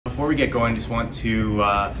before we get going, just want to,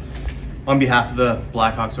 on behalf of the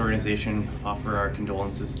Blackhawks organization, offer our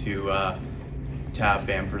condolences to Tab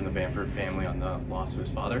Bamford and the Bamford family on the loss of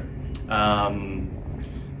his father.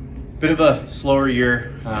 Bit of a slower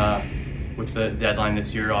year with the deadline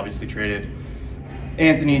this year. Obviously traded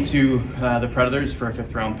Anthony to the Predators for a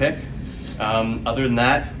 5th round pick. Other than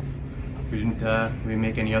that, we didn't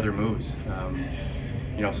make any other moves.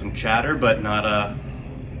 You know, some chatter, but not a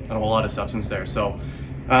whole lot of substance there. So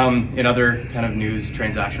in other kind of news,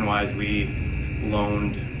 transaction-wise, we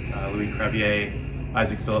loaned Louis Crevier,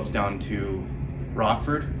 Isaac Phillips down to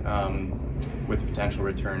Rockford with the potential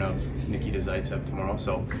return of Nikita Zaitsev tomorrow.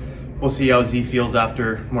 So we'll see how Z feels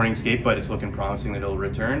after morning skate, but it's looking promising that he'll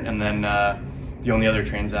return. And then the only other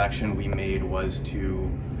transaction we made was to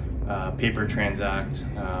paper transact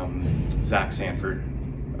Zach Sanford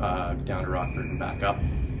down to Rockford and back up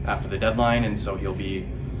after the deadline, and so he'll be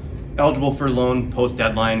eligible for loan post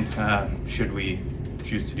deadline should we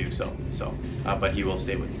choose to do so. But he will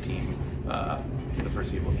stay with the team for the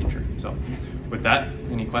foreseeable future. So with that,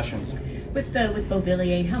 any questions? With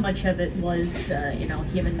Beauvillier, how much of it was you know,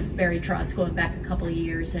 him and Barry Trotz going back a couple of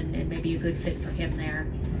years and maybe a good fit for him there?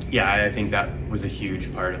 Yeah, I think that was a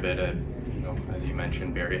huge part of it. You know, as you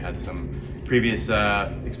mentioned, Barry had some previous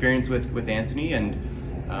experience with Anthony, and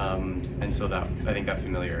so that I think that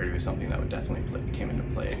familiarity was something that would definitely came into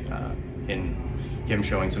play in him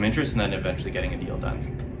showing some interest and then eventually getting a deal done.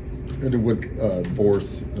 And with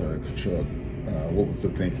Boris Kachuk, what was the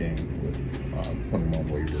thinking with putting him on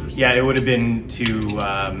waivers? Yeah, it would have been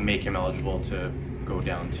to make him eligible to go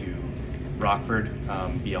down to Rockford,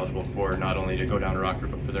 be eligible for not only to go down to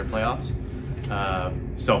Rockford but for their playoffs.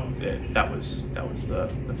 So that was the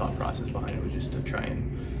thought process behind it, was just to try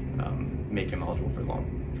and make him eligible for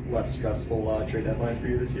loan. Less stressful trade deadline for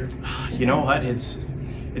you this year? You know what?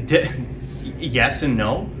 Yes and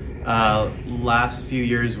no. Last few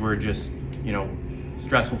years were just, you know,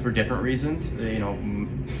 stressful for different reasons. You know,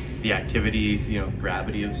 the activity, you know,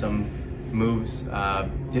 gravity of some moves.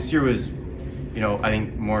 This year was, you know, I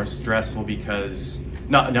think more stressful because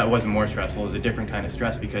no, it wasn't more stressful. It was a different kind of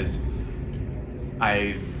stress because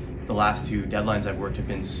the last 2 deadlines I've worked have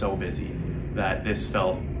been so busy that this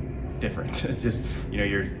felt different. It's just, you know,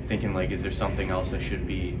 you're thinking like, is there something else I should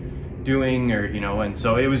be doing, or, you know, and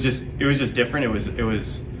so it was just different. It was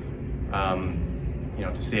you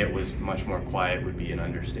know, to say it was much more quiet would be an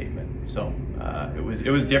understatement. So it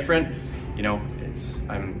was different. You know,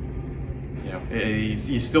 you know,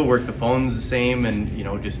 you still work the phones the same, and, you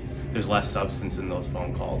know, just there's less substance in those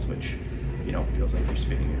phone calls, which, you know, feels like you're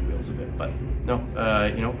spinning your wheels a bit. But no,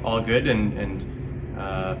 you know, all good, and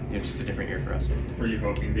you know, just a different year for us. Were you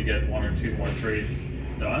hoping to get 1 or 2 more trades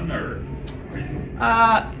done, or?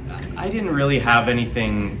 I didn't really have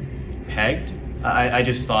anything pegged. I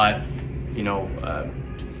just thought, you know,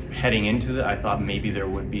 heading into it, I thought maybe there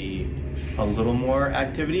would be a little more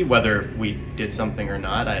activity. Whether we did something or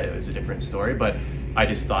not, it was a different story. But I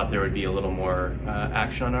just thought there would be a little more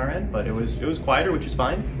action on our end. But it was quieter, which is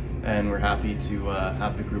fine, and we're happy to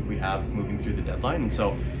have the group we have moving through the deadline. And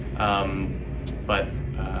so, but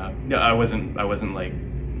no, I wasn't like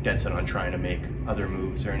dead set on trying to make other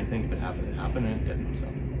moves or anything. If it happened, it happened, and it didn't. So.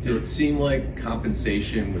 Did it seem like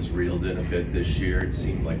compensation was reeled in a bit this year? It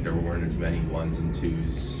seemed like there weren't as many 1s and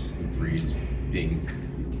 2s and 3s being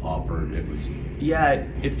offered. Yeah,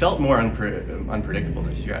 it felt more unpredictable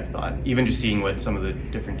this year, I thought. Even just seeing what some of the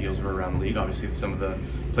different deals were around the league. Obviously, some of the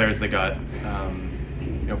players that got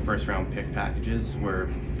you know, 1st round pick packages were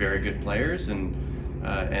very good players, and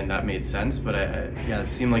that made sense. But yeah, it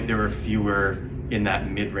seemed like there were fewer in that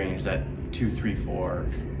mid range, that 2, 3, 4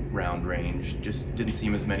 round range. Just didn't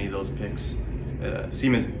seem as many of those picks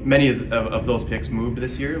of those picks moved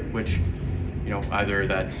this year, which, you know, either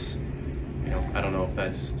that's, you know, I don't know if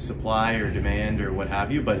that's supply or demand or what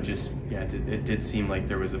have you, but just, yeah, it did seem like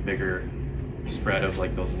there was a bigger spread of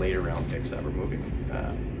like those later round picks that were moving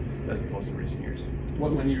as opposed to recent years.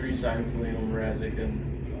 When you re-signed Foligno, Mrazek,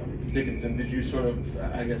 and Dickinson, did you sort of,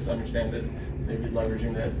 I guess, understand that maybe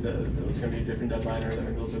leveraging that it was going to be a different deadline, or I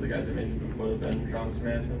mean, those are the guys that maybe would have been drawn some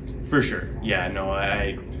assets? For sure. Yeah, no,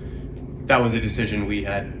 that was a decision we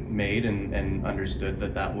had made and understood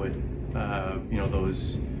that would, you know,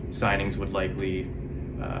 those signings would likely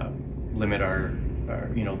limit our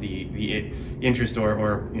you know, the interest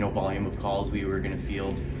or you know, volume of calls we were going to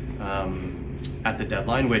field at the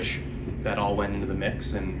deadline, which that all went into the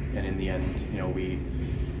mix, and in the end, you know, we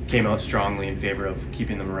came out strongly in favor of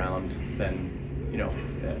keeping them around than, you know,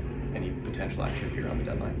 any potential activity around the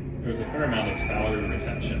deadline. There's a fair amount of salary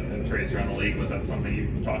retention in trades around the league. Was that something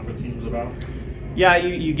you talked with teams about? Yeah,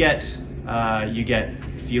 you get you get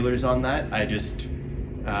feelers on that. I just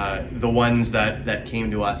the ones that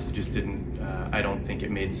came to us just didn't. I don't think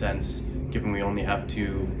it made sense, given we only have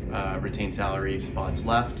 2 retained salary spots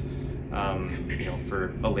left. You know,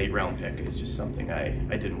 for a late round pick, it's just something I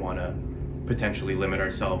didn't want to potentially limit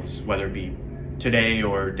ourselves, whether it be today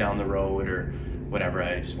or down the road or whatever.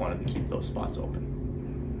 I just wanted to keep those spots open.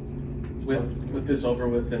 With this over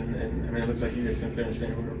with, and I mean, it looks like you guys can finish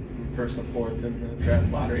anywhere from 1st to 4th in the draft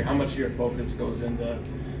lottery. How much of your focus goes into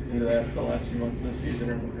that for the last few months of the season,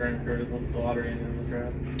 or preparing for the lottery and then the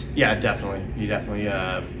draft? Yeah, definitely. You definitely,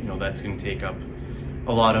 you know, that's going to take up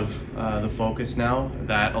a lot of the focus now.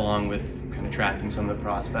 That, along with kind of tracking some of the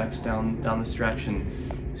prospects down the stretch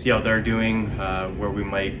and see how they're doing, where we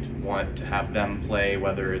might want to have them play,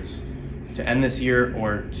 whether it's to end this year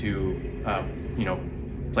or to, you know,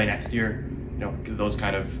 play next year. You know, those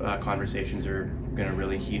kind of conversations are going to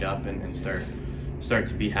really heat up and start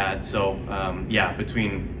to be had. So yeah,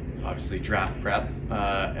 between obviously draft prep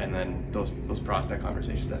and then those prospect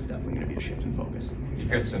conversations, that's definitely going to be a shift in focus. You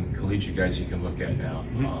got some collegiate guys you can look at now.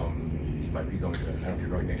 You might be going to, I don't know if you're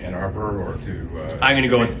going to Ann Arbor or to... I'm going to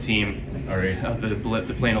go with the team. All right.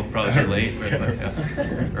 The plane will probably be late, but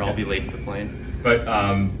yeah, or I'll be late to the plane. But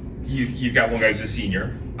you've got one guy who's a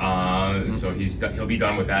senior, so he'll be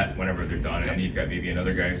done with that whenever they're done. And you've got maybe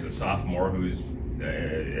another guy who's a sophomore who's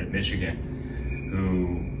at Michigan,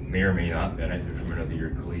 who may or may not benefit from another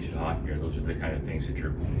year of collegiate hockey. Those are the kind of things that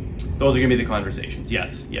you're... Those are going to be the conversations,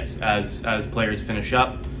 yes. As players finish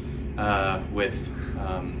up with,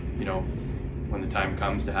 you know, when the time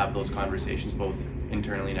comes to have those conversations, both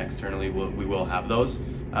internally and externally, we will have those.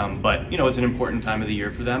 But, you know, it's an important time of the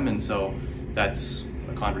year for them, and so that's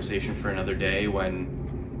a conversation for another day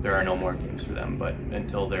when there are no more games for them. But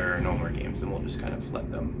until there are no more games, then we'll just kind of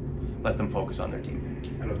let them focus on their team.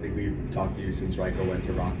 I don't think we've talked to you since Ryko went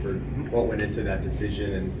to Rockford. What went into that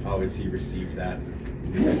decision, and how has he received that?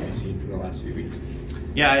 What have you seen from the last few weeks?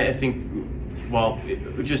 Yeah, I think, well,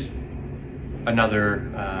 it was just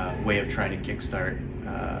another way of trying to kickstart,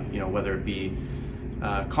 you know, whether it be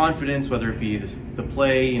confidence, whether it be the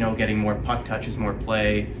play, you know, getting more puck touches, more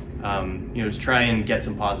play, you know, just try and get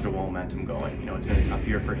some positive momentum going. You know, it's been a tough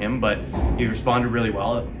year for him, but he responded really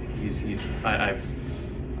well.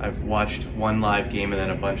 I've watched one live game and then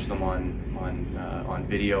a bunch of them on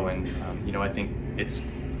video, and you know, I think it's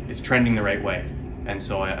trending the right way, and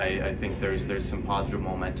so I think there's some positive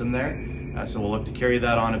momentum there. So we'll look to carry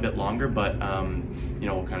that on a bit longer, but you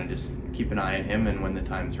know, we'll kind of just keep an eye on him, and when the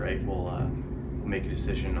time's right, we'll make a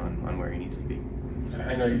decision on where he needs to be.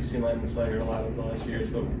 I know you've seen Landon Slager a lot over the last few years,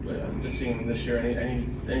 but just seeing him this year,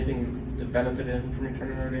 anything that benefited him from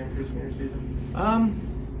returning already in for senior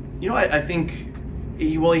season? You know, I think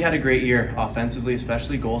he had a great year offensively,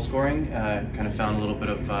 especially goal scoring. Kind of found a little bit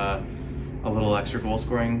of a little extra goal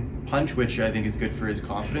scoring punch, which I think is good for his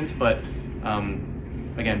confidence. But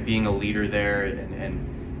again, being a leader there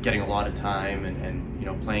and getting a lot of time and you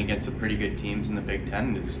know, playing against some pretty good teams in the Big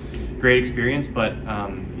Ten, it's a great experience. But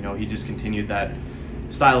you know, he just continued that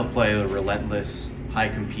style of play, the relentless, high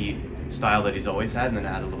compete style that he's always had, and then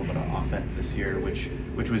add a little bit of offense this year, which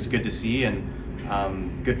was good to see, and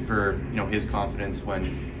good for, you know, his confidence when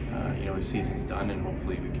you know, his season's done, and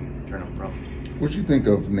hopefully we can turn him pro. What do you think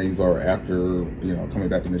of Nazar after, you know, coming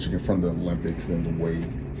back to Michigan from the Olympics and the way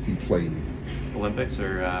he played? Olympics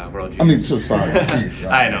or World Juniors? I mean, so sorry. Geez,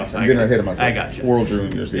 I know. I'm getting ahead of myself. I got you. World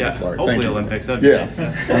Juniors. Yeah, sorry. Hopefully Thank Olympics. You.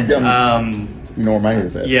 That'd be nice. You know where my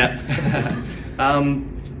head's at. Yeah.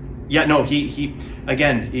 Yeah. No. He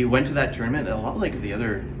again. He went to that tournament a lot like the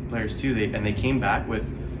other players too. They came back with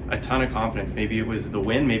a ton of confidence. Maybe it was the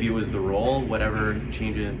win. Maybe it was the role. Whatever,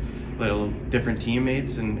 changing little different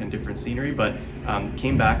teammates and different scenery. But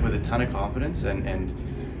came back with a ton of confidence and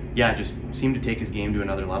yeah, just seemed to take his game to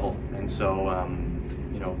another level. And so,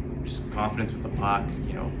 you know, just confidence with the puck,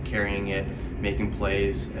 you know, carrying it, making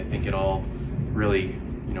plays. I think it all really,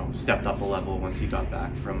 you know, stepped up a level once he got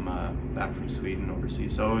back from Sweden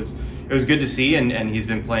overseas. So it was good to see, and he's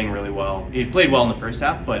been playing really well. He played well in the first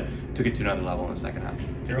half, but took it to another level in the second half.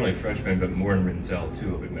 They're only freshmen, but Moore and Rinzel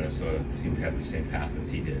too of Minnesota seem to have the same path as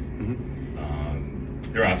he did.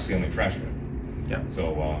 Mm-hmm. They're obviously only freshmen. Yeah.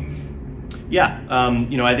 So. Yeah,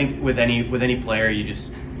 you know, I think with any player, you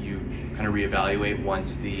kind of reevaluate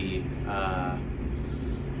once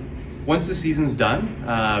the season's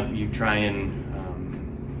done. You try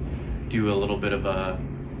and do a little bit of a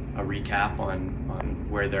recap on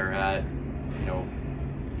where they're at. You know,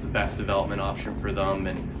 it's the best development option for them,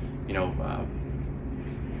 and you know,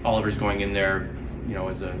 Oliver's going in there, you know,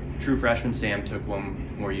 as a true freshman. Sam took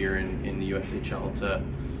one more year in the USHL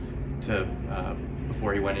to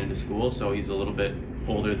before he went into school, so he's a little bit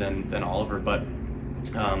older than Oliver, but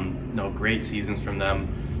no, great seasons from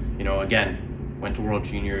them. You know, again, went to World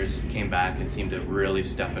Juniors, came back and seemed to really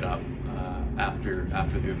step it up after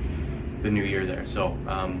the new year there. So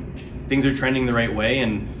things are trending the right way,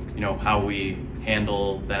 and you know, how we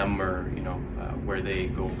handle them, or you know, where they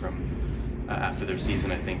go from after their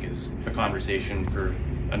season, I think is a conversation for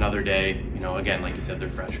another day. You know, again, like you said, they're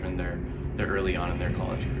freshmen, they're early on in their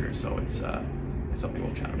college career, so it's something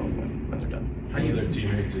we'll chat about when they're done. One of their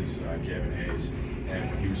teammates is Gavin Hayes, and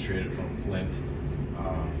when he was traded from Flint,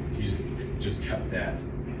 he's just kept that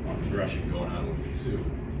progression going on with Sioux.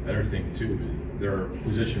 The other thing too is they're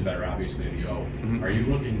positioned better, obviously, in the O. Mm-hmm. Are you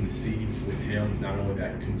looking to see with him not only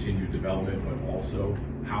that continued development, but also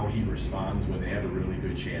how he responds when they have a really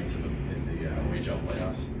good chance in the OHL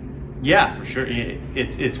playoffs? Yeah, for sure.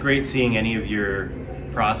 It's great seeing any of your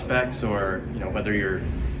prospects, or you know, whether you're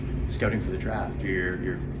scouting for the draft or you're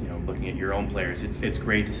you know, looking at your own players. It's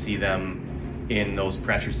great to see them in those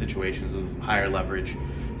pressure situations, those higher leverage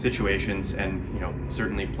situations, and you know,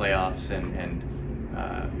 certainly playoffs and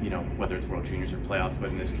you know, whether it's World Juniors or playoffs, but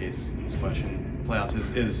in this case, this question,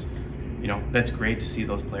 playoffs is you know, that's great to see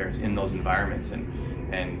those players in those environments,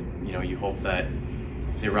 and you know, you hope that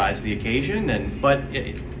they rise to the occasion, but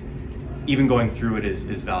even going through it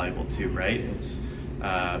is valuable too, right? It's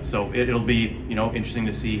so it'll be, you know, interesting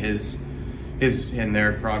to see his and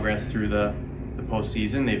their progress through the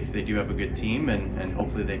postseason. They do have a good team, and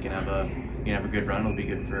hopefully they can have a good run. It'll be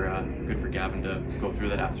good for Gavin to go through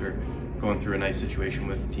that after going through a nice situation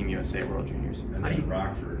with Team USA World Juniors. And then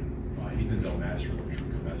Rockford, Ethan Del Mastro and Drew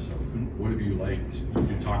Comesso. What have you liked?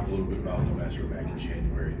 You talked a little bit about Del Mastro back in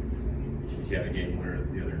January. He had a game winner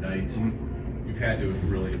the other night. Mm-hmm. You've had to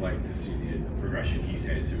really like to see the progression he's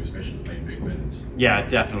had too, especially playing big minutes. Yeah,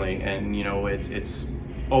 definitely. And you know, it's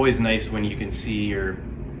always nice when you can see your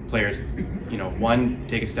players, you know, one,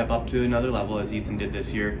 take a step up to another level, as Ethan did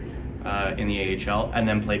this year in the AHL, and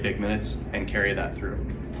then play big minutes and carry that through.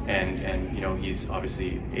 And you know, he's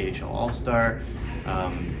obviously AHL All-Star,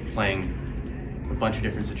 playing a bunch of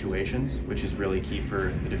different situations, which is really key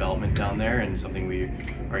for the development down there, and something we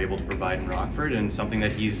are able to provide in Rockford, and something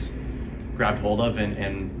that he's grabbed hold of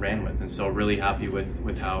and ran with. And so really happy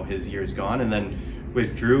with how his year's gone. And then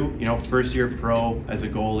with Drew, you know, first year pro as a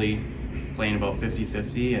goalie, playing about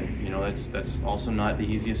 50-50, and you know, that's also not the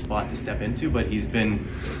easiest spot to step into, but he's been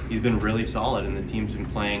really solid, and the team's been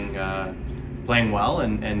playing well,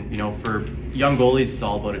 and you know, for young goalies, it's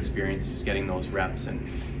all about experience, just getting those reps, and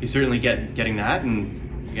he's certainly getting that.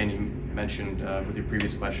 And again, you mentioned with your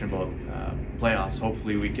previous question about playoffs,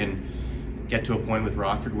 hopefully we can get to a point with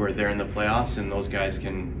Rockford where they're in the playoffs and those guys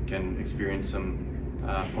can experience some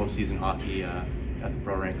postseason hockey at the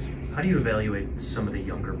pro ranks. How do you evaluate some of the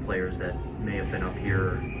younger players that may have been up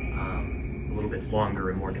here a little bit longer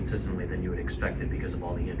and more consistently than you had expected because of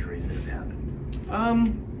all the injuries that have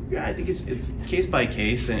happened? Yeah, I think it's case by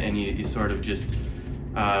case, and you sort of just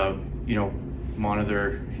you know,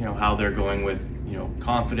 monitor, you know, how they're going with, you know,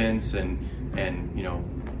 confidence and you know,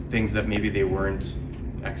 things that maybe they weren't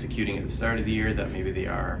executing at the start of the year that maybe they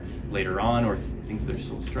are later on, or things they're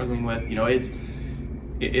still struggling with. You know, it's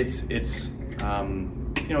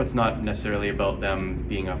you know, it's not necessarily about them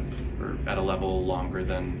being up or at a level longer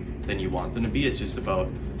than you want them to be. It's just about,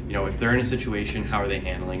 you know, if they're in a situation, how are they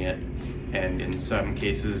handling it? And in some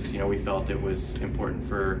cases, you know, we felt it was important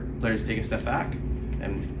for players to take a step back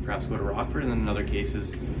and perhaps go to Rockford, and then in other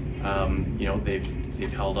cases, you know,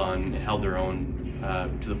 they've held their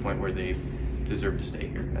own to the point where they deserve to stay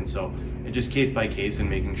here. And so it just case by case, and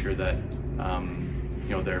making sure that you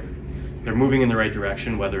know, they're moving in the right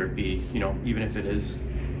direction, whether it be, you know, even if it is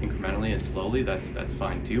incrementally and slowly, that's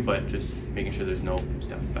fine too, but just making sure there's no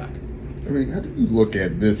step back. I mean, how do you look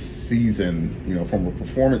at this season, you know, from a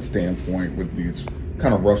performance standpoint with these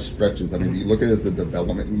kind of rough stretches? I mean, do you look at it as a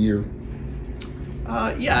development year?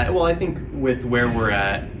 Yeah, well, I think with where we're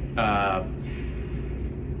at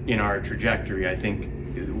in our trajectory, I think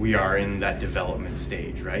we are in that development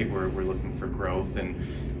stage, right? We're looking for growth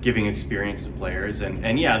and giving experience to players,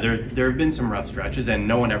 and yeah, there have been some rough stretches, and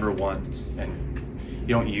no one ever wants, and you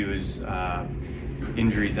don't use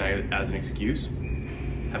injuries as an excuse.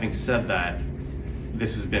 Having said that,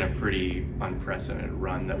 this has been a pretty unprecedented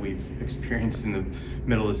run that we've experienced in the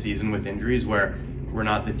middle of the season with injuries, where we're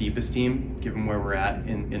not the deepest team given where we're at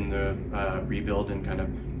in the rebuild and kind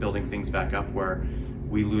of building things back up, where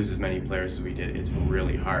we lose as many players as we did. It's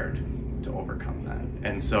really hard to overcome that.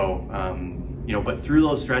 And so, you know, but through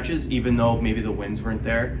those stretches, even though maybe the wins weren't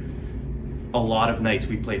there, a lot of nights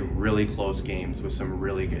we played really close games with some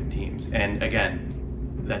really good teams. And again,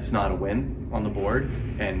 that's not a win, on the board,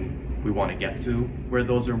 and we want to get to where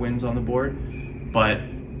those are wins on the board. But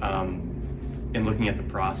in looking at the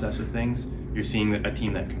process of things, you're seeing a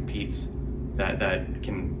team that competes, that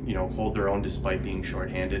can, you know, hold their own despite being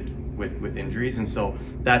shorthanded with injuries, and so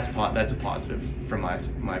that's a positive from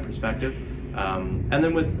my perspective. And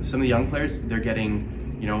then with some of the young players, they're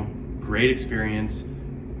getting, you know, great experience.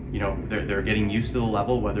 You know, they're getting used to the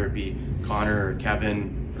level, whether it be Connor or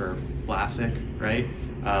Kevin or Vlasic, right?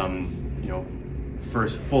 You know,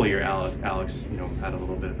 first full year, Alex, you know, had a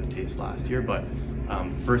little bit of a taste last year, but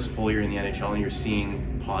first full year in the NHL, and you're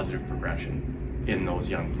seeing positive progression in those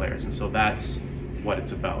young players, and so that's what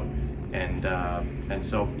it's about. And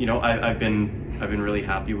so, you know, I've been really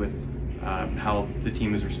happy with how the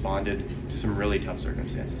team has responded to some really tough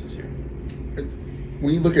circumstances this year.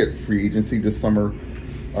 When you look at free agency this summer,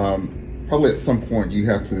 probably at some point you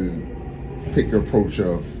have to take the approach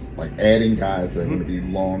of like adding guys that are going to be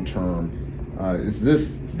long term. Is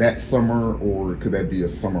this that summer, or could that be a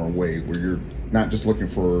summer away where you're not just looking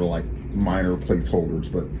for like minor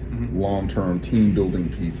placeholders, but long term team building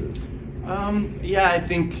pieces? Yeah, I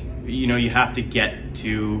think, you know, you have to get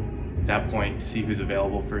to that point to see who's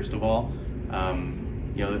available first of all.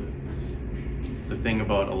 You know, the thing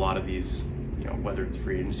about a lot of these, you know, whether it's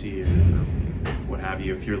free agency or what have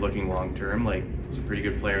you, if you're looking long term, like some pretty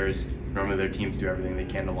good players, normally their teams do everything they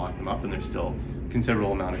can to lock them up, and there's still a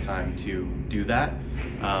considerable amount of time to do that.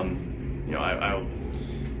 You know,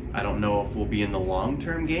 I don't know if we'll be in the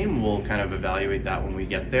long-term game. We'll kind of evaluate that when we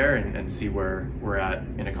get there and see where we're at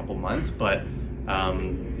in a couple months. But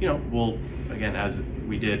you know, we'll, again, as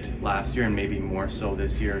we did last year and maybe more so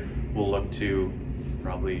this year, we'll look to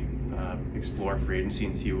probably explore free agency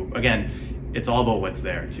and see. Again, it's all about what's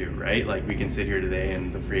there too, right? Like we can sit here today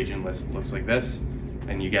and the free agent list looks like this,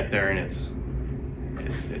 and you get there and it's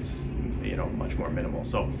you know, much more minimal.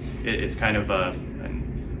 So it's kind of a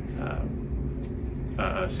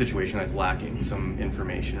situation that's lacking some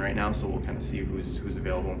information right now. So we'll kind of see who's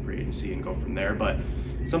available in free agency and go from there. But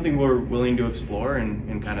it's something we're willing to explore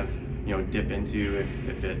and kind of, you know, dip into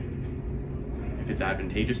if it's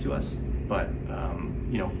advantageous to us. But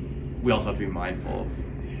you know, we also have to be mindful of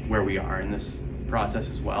where we are in this process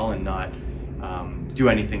as well, and not do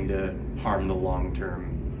anything to harm the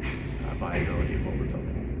long-term viability of what we're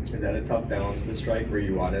building. Is that a tough balance to strike, where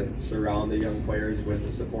you want to surround the young players with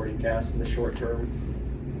a supporting cast in the short term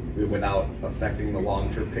without affecting the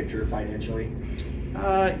long-term picture financially?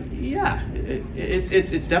 Yeah,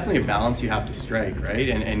 it's definitely a balance you have to strike, right?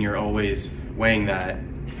 And you're always weighing that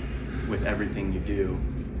with everything you do.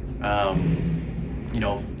 You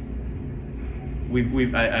know,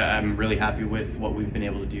 I'm really happy with what we've been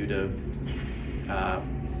able to do to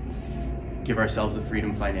give ourselves the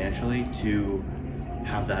freedom financially to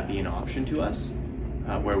have that be an option to us,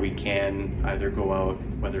 where we can either go out,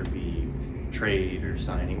 whether it be trade or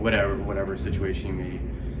signing, whatever situation you may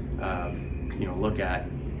you know, look at,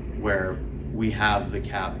 where we have the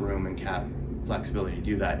cap room and cap flexibility to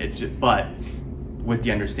do that. It's just, but with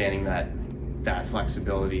the understanding that that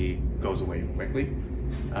flexibility goes away quickly,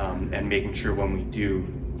 and making sure when we do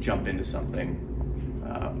jump into something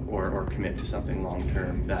or commit to something long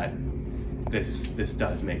term, that this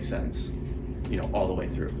does make sense, you know, all the way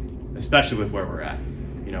through, especially with where we're at.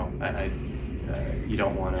 You know, you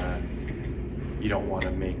don't want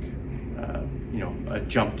to make you know, a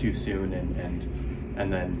jump too soon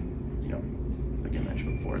and then, you know, like I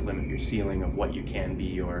mentioned before, limit your ceiling of what you can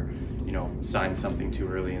be, or, you know, sign something too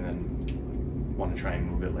early and then want to try and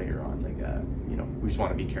move it later on. Like you know, we just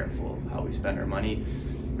want to be careful of how we spend our money.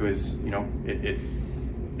 It was, you know,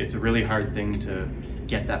 it's a really hard thing to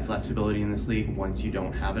get that flexibility in this league once you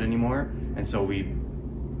don't have it anymore, and so we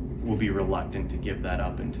will be reluctant to give that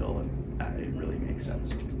up until it really makes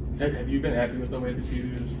sense. Have you been happy with the way that you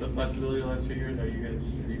used the flexibility the last few years? Have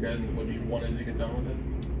you guys what you wanted to get done with it?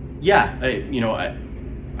 Yeah, you know,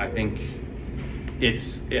 I think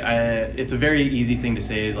it's a very easy thing to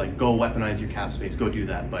say, like, go weaponize your cap space, go do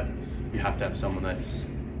that, but you have to have someone that's,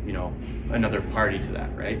 you know, another party to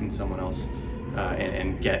that, right? And someone else,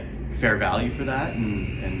 and get fair value for that,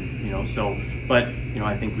 and you know, so, but you know,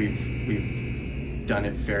 I think we've done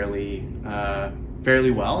it fairly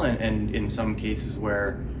well, and in some cases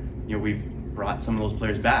where, you know, we've brought some of those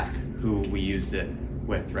players back who we used it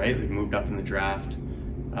with, right? We've moved up in the draft,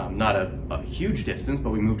 not a huge distance,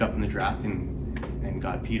 but we moved up in the draft and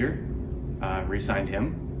got Peter, re-signed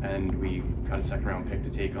him, and we got a second round pick to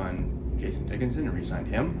take on Jason Dickinson and re-signed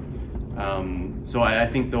him. So I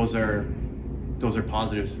think those are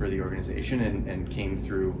positives for the organization, and came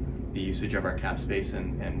through the usage of our cap space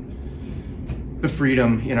and the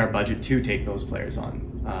freedom in our budget to take those players on.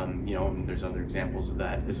 You know, and there's other examples of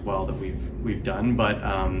that as well that we've done. But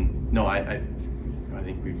no, I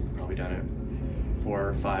think we've probably done it 4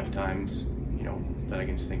 or 5 times, you know, that I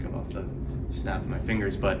can just think of off the snap of my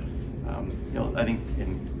fingers. But you know, I think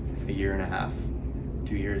in a year and a half,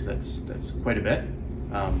 2 years, that's quite a bit.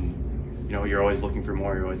 You know, you're always looking for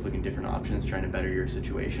more. You're always looking at different options, trying to better your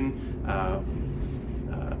situation.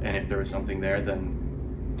 And if there was something there,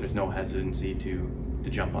 then there's no hesitancy to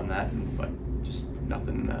jump on that. But just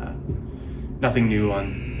nothing new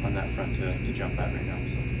on that front to jump at right now.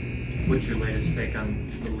 So. What's your latest take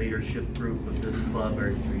on the leadership group of this club? Are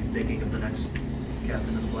you thinking of the next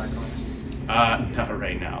captain of the Blackhawks? Not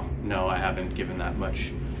right now. No, I haven't given that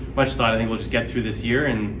much thought. I think we'll just get through this year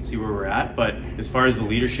and see where we're at. But as far as the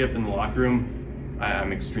leadership in the locker room,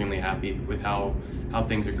 I'm extremely happy with how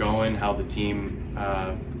things are going, how the team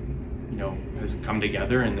you know, has come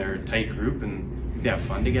together, and they're a tight group and they have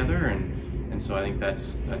fun together, and so I think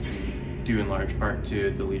that's due in large part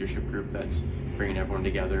to the leadership group that's bringing everyone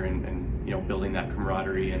together and you know, building that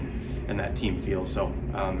camaraderie and that team feel. So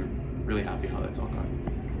really happy how that's all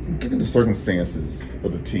gone. Given the circumstances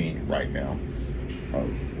of the team right now,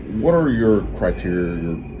 what are your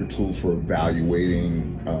criteria, your tools for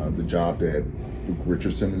evaluating the job that Luke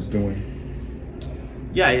Richardson is doing?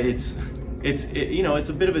 Yeah, it's you know, it's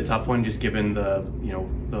a bit of a tough one, just given the, you know,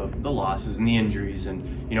 the losses and the injuries,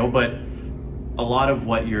 and you know, but a lot of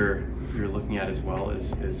what you're looking at as well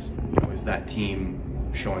is you know, is that team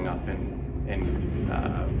showing up and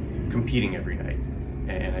competing every night,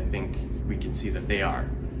 and I think we can see that they are.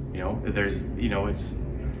 You know, there's, you know, it's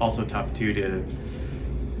also tough too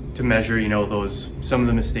to measure, you know, some of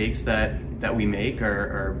the mistakes that we make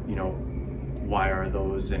are you know, why are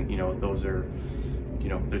those, and you know, those are, you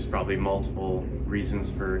know, there's probably multiple reasons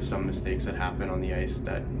for some mistakes that happen on the ice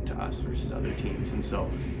that to us versus other teams, and so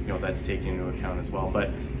you know, that's taken into account as well. But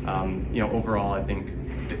you know, overall, I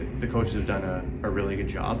think the coaches have done a really good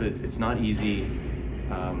job. It's not easy,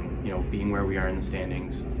 you know, being where we are in the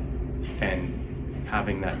standings and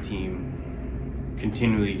having that team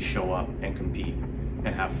continually show up and compete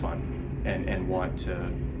and have fun and want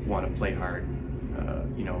to play hard,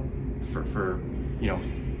 you know, for you know,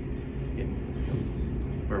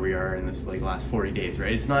 where we are in this like last 40 days,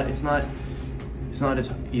 right? It's not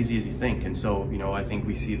as easy as you think, and so you know, I think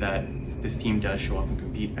we see that this team does show up and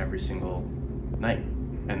compete every single night,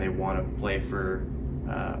 and they want to play for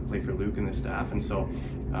Luke and the staff, and so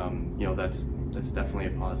you know, that's definitely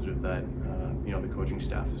a positive that you know, the coaching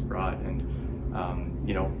staff has brought, and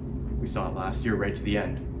you know, we saw it last year right to the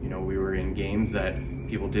end. You know, we were in games that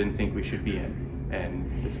people didn't think we should be in,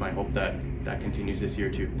 and it's my hope that continues this year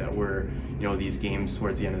too, that we're, you know, these games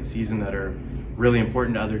towards the end of the season that are really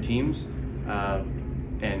important to other teams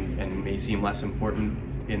and may seem less important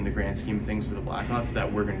in the grand scheme of things for the Blackhawks,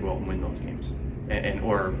 that we're going to go out and win those games and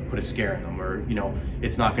or put a scare in them, or you know,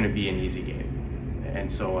 it's not going to be an easy game, and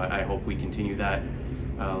so I hope we continue that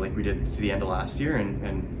like we did to the end of last year,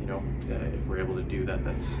 and you know, if we're able to do that,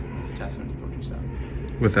 that's a testament to the coaching staff.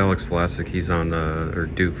 With Alex Vlasic, he's on or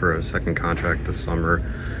due for a second contract this summer.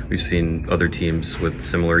 We've seen other teams with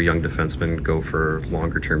similar young defensemen go for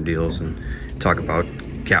longer-term deals, and talk about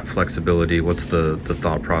cap flexibility. What's the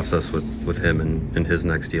thought process with him and his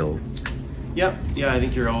next deal? Yeah, I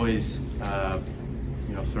think you're always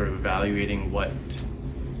you know, sort of evaluating what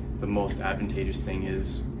the most advantageous thing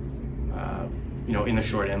is, you know, in the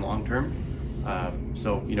short and long term.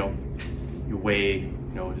 So you know, you weigh,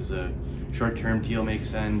 you know, does a short-term deal make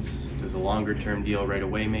sense? Does a longer-term deal right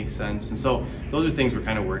away make sense? And so those are things we're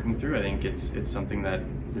kind of working through. I think it's something that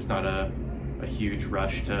there's not a huge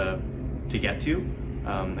rush to get to.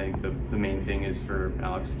 I think the main thing is for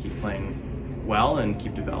Alex to keep playing well and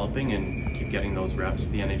keep developing and keep getting those reps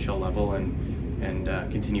at the NHL level and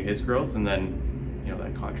continue his growth, and then you know,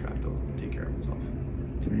 that contract will take care of itself.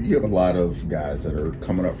 You have a lot of guys that are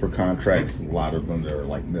coming up for contracts. A lot of them that are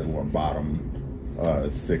like middle or bottom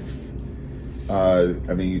six.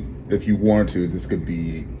 I mean, if you want to, this could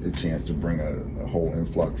be a chance to bring a whole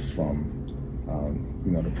influx from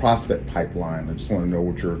you know, the prospect pipeline. I just want to know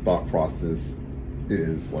what your thought process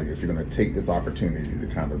is, like if you're going to take this opportunity to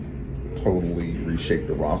kind of totally reshape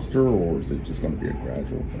the roster, or is it just going to be a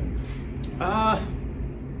gradual thing?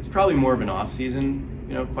 It's probably more of an off-season,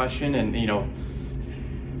 you know, question, and you know,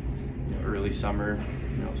 early summer,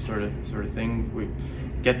 you know, sort of thing. We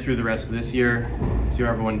get through the rest of this year, see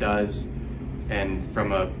how everyone does, and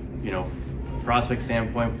from a, you know, prospect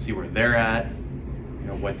standpoint, see where they're at. You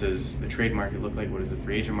know, what does the trade market look like? What does the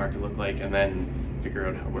free agent market look like? And then figure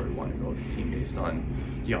out where we want to go with the team based on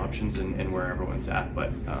the options and where everyone's at.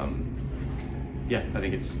 But yeah, I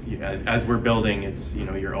think it's, as we're building, it's,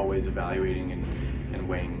 you're always evaluating and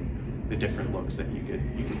weighing the different looks that you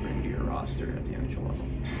could bring to your roster at the NHL level.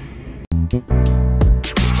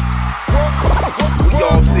 We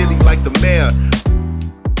all silly like the mayor.